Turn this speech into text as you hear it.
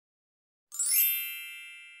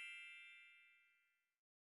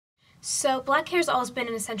So black hair has always been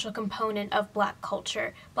an essential component of black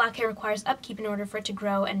culture. Black hair requires upkeep in order for it to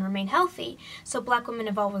grow and remain healthy, so black women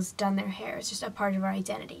have always done their hair. It's just a part of our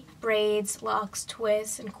identity. Braids, locks,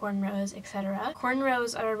 twists, and cornrows, etc.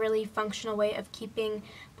 Cornrows are a really functional way of keeping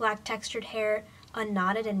black textured hair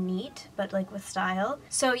unknotted and neat, but like with style.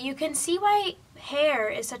 So you can see why hair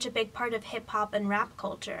is such a big part of hip-hop and rap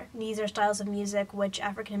culture. These are styles of music which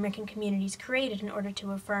African American communities created in order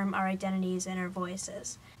to affirm our identities and our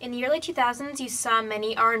voices. In the early 2000s, you saw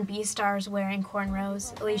many R&B stars wearing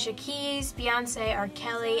cornrows: Alicia Keys, Beyonce, R.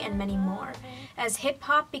 Kelly, and many more. As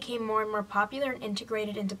hip-hop became more and more popular and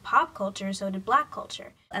integrated into pop culture, so did black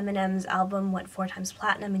culture. Eminem's album went 4 times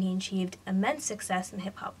platinum, and he achieved immense success in the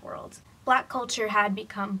hip-hop world. Black culture had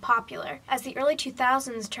become popular. As the early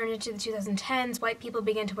 2000s turned into the 2010s, white people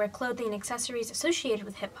began to wear clothing and accessories associated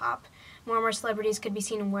with hip-hop. More and more celebrities could be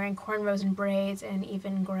seen wearing cornrows and braids, and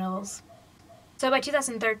even grills. So by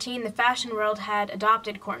 2013, the fashion world had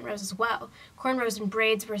adopted cornrows as well. Cornrows and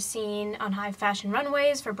braids were seen on high fashion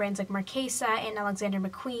runways for brands like Marquesa and Alexander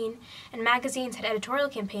McQueen, and magazines had editorial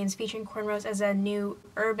campaigns featuring cornrows as a new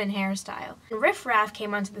urban hairstyle. And Riff Raff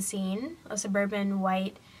came onto the scene, a suburban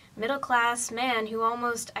white middle-class man who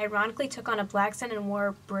almost ironically took on a black accent and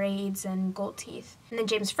wore braids and gold teeth. And then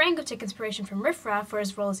James Franco took inspiration from Riff Raff for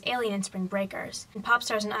his role as Alien in Spring Breakers. And pop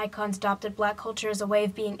stars and icons adopted black culture as a way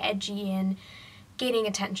of being edgy and gaining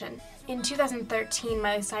attention. In 2013,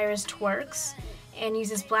 Miley Cyrus twerks and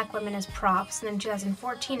uses black women as props. And then in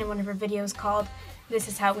 2014, in one of her videos called "This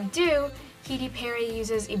Is How We Do," Katy Perry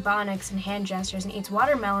uses ebonics and hand gestures and eats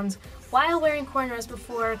watermelons while wearing cornrows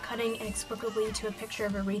before cutting inexplicably to a picture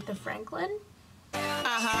of Aretha Franklin.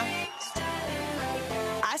 I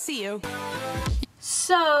see you.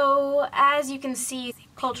 So, as you can see,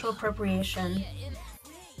 cultural appropriation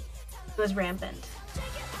was rampant.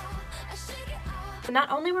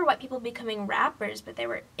 Not only were white people becoming rappers, but they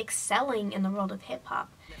were excelling in the world of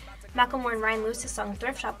hip-hop. Macklemore and Ryan Lewis's song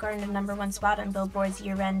Thrift Shop garnered a #1 spot on Billboard's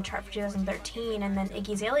year-end chart for 2013, and then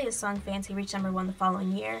Iggy Azalea's song Fancy reached #1 the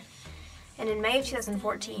following year. And in May of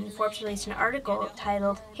 2014, Forbes released an article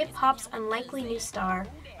titled "Hip-Hop's Unlikely New Star,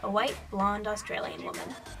 a White, Blonde Australian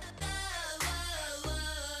Woman."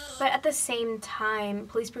 But at the same time,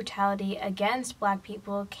 police brutality against black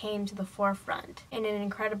people came to the forefront in an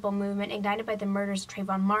incredible movement ignited by the murders of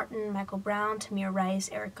Trayvon Martin, Michael Brown, Tamir Rice,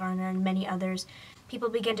 Eric Garner, and many others. People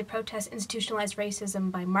began to protest institutionalized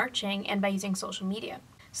racism by marching and by using social media.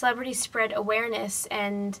 Celebrities spread awareness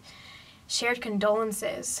and shared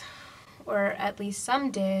condolences, or at least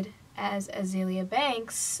some did, as Azealia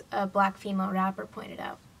Banks, a black female rapper, pointed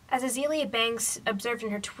out. As Azealia Banks observed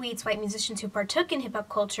in her tweets, white musicians who partook in hip-hop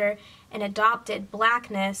culture and adopted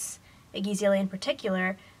blackness, Iggy Azalea in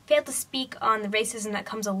particular, failed to speak on the racism that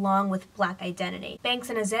comes along with black identity. Banks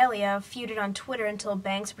and Azalea feuded on Twitter until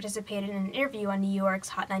Banks participated in an interview on New York's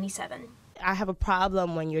Hot 97. I have a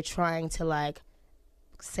problem when you're trying to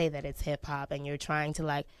say that it's hip-hop and you're trying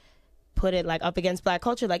to put it up against black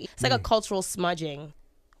culture. It's like a cultural smudging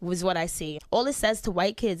was what I see. All it says to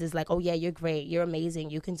white kids is oh yeah, you're great, you're amazing,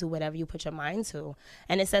 you can do whatever you put your mind to.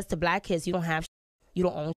 And it says to black kids, you don't have you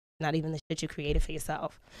don't own not even the shit you created for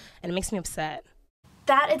yourself. And it makes me upset.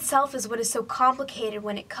 That itself is what is so complicated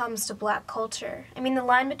when it comes to black culture. I mean, the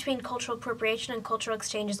line between cultural appropriation and cultural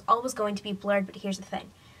exchange is always going to be blurred, but here's the thing.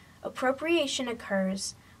 Appropriation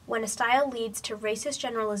occurs when a style leads to racist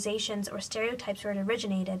generalizations or stereotypes where it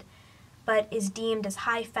originated, but is deemed as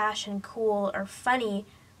high fashion, cool, or funny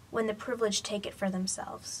when the privileged take it for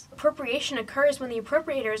themselves. Appropriation occurs when the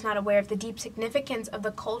appropriator is not aware of the deep significance of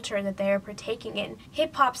the culture that they are partaking in.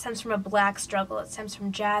 Hip-hop stems from a black struggle. It stems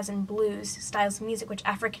from jazz and blues, styles of music which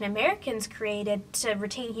African Americans created to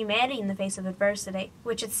retain humanity in the face of adversity,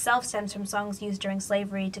 which itself stems from songs used during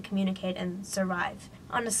slavery to communicate and survive.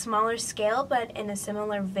 On a smaller scale, but in a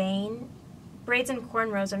similar vein, braids and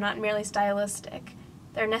cornrows are not merely stylistic.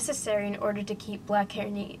 They're necessary in order to keep black hair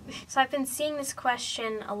neat. So I've been seeing this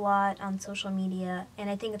question a lot on social media, and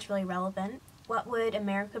I think it's really relevant. What would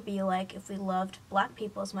America be like if we loved black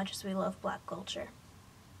people as much as we love black culture?